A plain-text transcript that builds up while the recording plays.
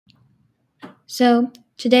So,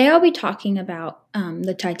 today I'll be talking about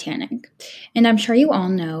the Titanic. And I'm sure you all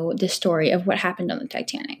know the story of what happened on the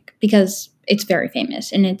Titanic because it's very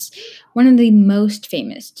famous and it's one of the most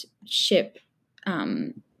famous ship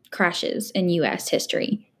crashes in U.S.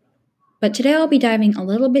 history. But today I'll be diving a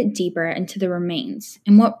little bit deeper into the remains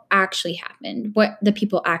and what actually happened, what the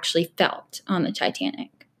people actually felt on the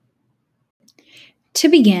Titanic. To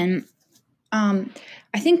begin, I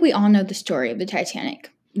think we all know the story of the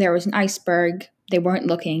Titanic. There was an iceberg. They weren't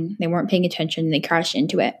looking. They weren't paying attention. They crashed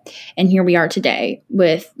into it. And here we are today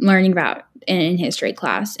with learning about in history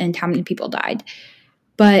class and how many people died.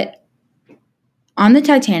 But on the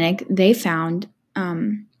Titanic, they found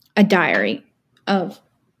a diary of.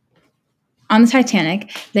 On the Titanic,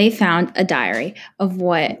 they found a diary of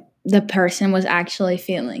what the person was actually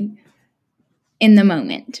feeling in the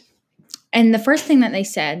moment. And the first thing that they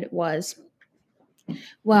said was,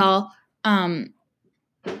 well,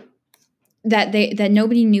 that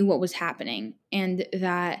nobody knew what was happening and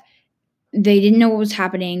that they didn't know what was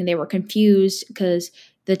happening. They were confused because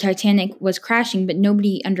the Titanic was crashing, but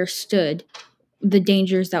nobody understood the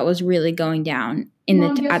dangers that was really going down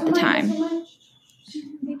at the time.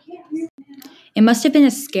 It must have been a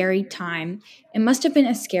scary time. It must have been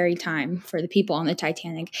a scary time for the people on the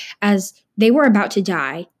Titanic as they were about to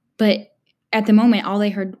die, but at the moment all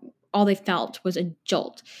they felt was a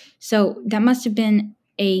jolt. So that must have been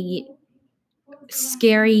a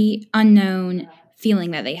scary, unknown feeling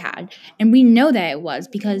that they had. And we know that it was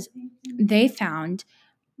because they found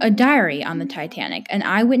a diary on the Titanic, an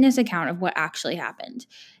eyewitness account of what actually happened.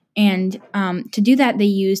 And to do that, they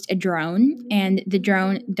used a drone, and the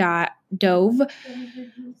drone dove.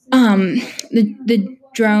 The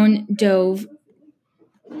drone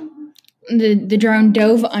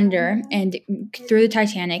dove under and through the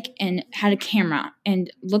Titanic and had a camera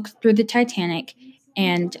and looked through the Titanic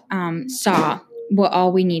and saw what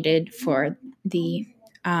all we needed for the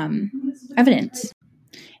evidence.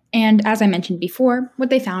 And as I mentioned before, what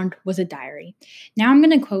they found was a diary. Now I'm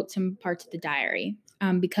going to quote some parts of the diary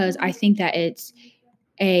because I think that it's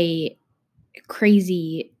a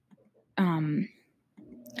crazy.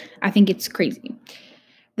 I think it's crazy.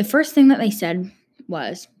 The first thing that they said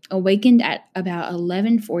was awakened at about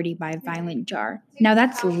 11:40 by a violent jar. Now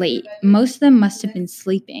that's late. Most of them must have been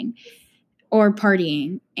sleeping or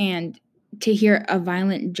partying, and to hear a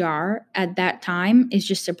violent jar at that time is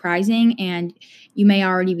just surprising, and you may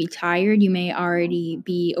already be tired, you may already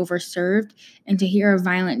be overserved, and to hear a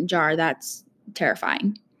violent jar, that's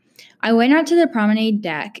terrifying. I went out to the promenade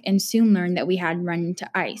deck and soon learned that we had run into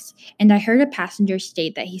ice, and I heard a passenger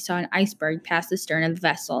state that he saw an iceberg pass the stern of the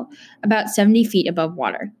vessel, about 70 feet above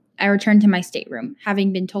water. I returned to my stateroom,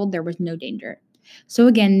 having been told there was no danger. So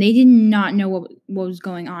again, they did not know what was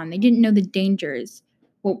going on. They didn't know the dangers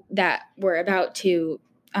that were about to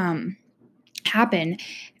happen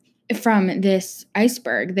from this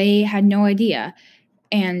iceberg. They had no idea,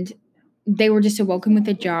 and they were just awoken with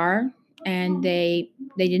a jar, and they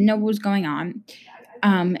didn't know what was going on,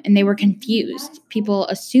 and they were confused. People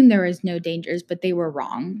assumed there was no dangers, but they were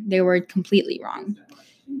wrong. They were completely wrong.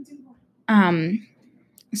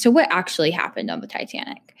 So what actually happened on the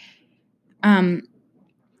Titanic?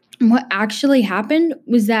 What actually happened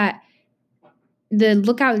was that the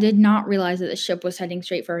lookout did not realize that the ship was heading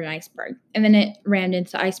straight for an iceberg, and then it ran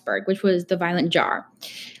into the iceberg, which was the violent jar.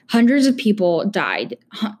 Hundreds of people died.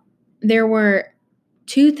 There were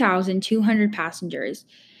 2,200 passengers,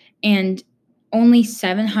 and only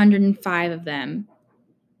 705 of them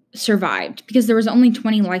survived because there was only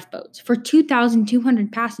 20 lifeboats. For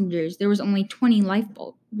 2,200 passengers, there was only 20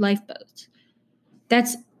 lifeboats.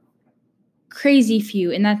 That's crazy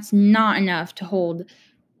few, and that's not enough to hold.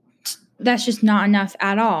 That's just not enough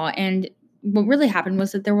at all. And what really happened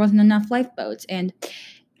was that there wasn't enough lifeboats, and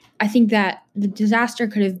I think that the disaster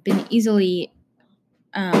could have been easily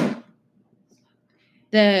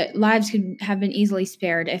the lives could have been easily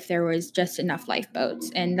spared if there was just enough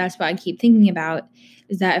lifeboats. And that's what I keep thinking about,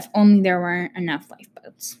 is that if only there weren't enough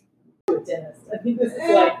lifeboats. I think this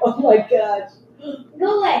is like, oh my gosh.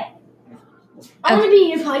 Go away. I want to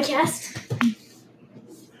be in your podcast.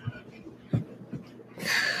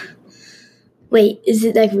 Wait, is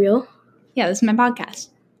it like real? Yeah, this is my podcast.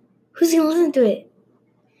 Who's going to listen to it?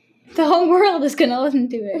 The whole world is going to listen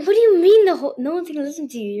to it. What do you mean no one's going to listen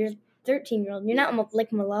to you? You're a 13-year-old. You're not like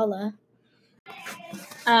Malala.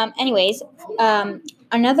 Another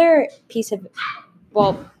piece of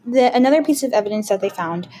evidence that they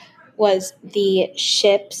found was the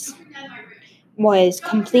ship's was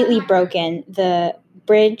completely broken. The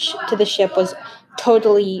bridge to the ship was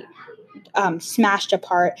totally smashed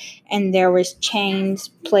apart, and there was chains,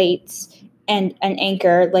 plates, and an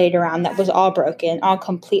anchor laid around that was all broken, all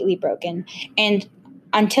completely broken. And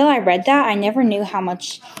until I read that, I never knew how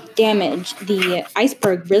much damage the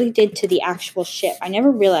iceberg really did to the actual ship. I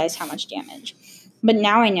never realized how much damage. But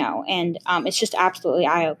now I know, and it's just absolutely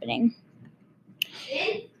eye-opening.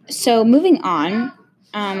 So moving on,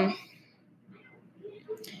 I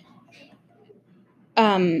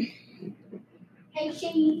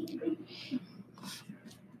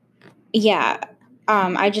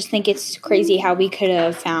just think it's crazy how we could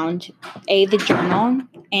have found A, the journal,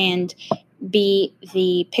 and B,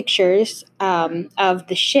 the pictures of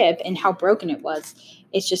the ship and how broken it was.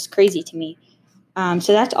 It's just crazy to me.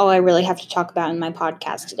 So that's all I really have to talk about in my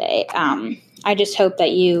podcast today. I just hope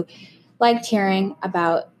that you liked hearing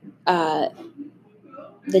about the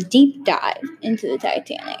deep dive into the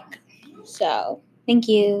Titanic. So thank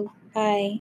you. Bye.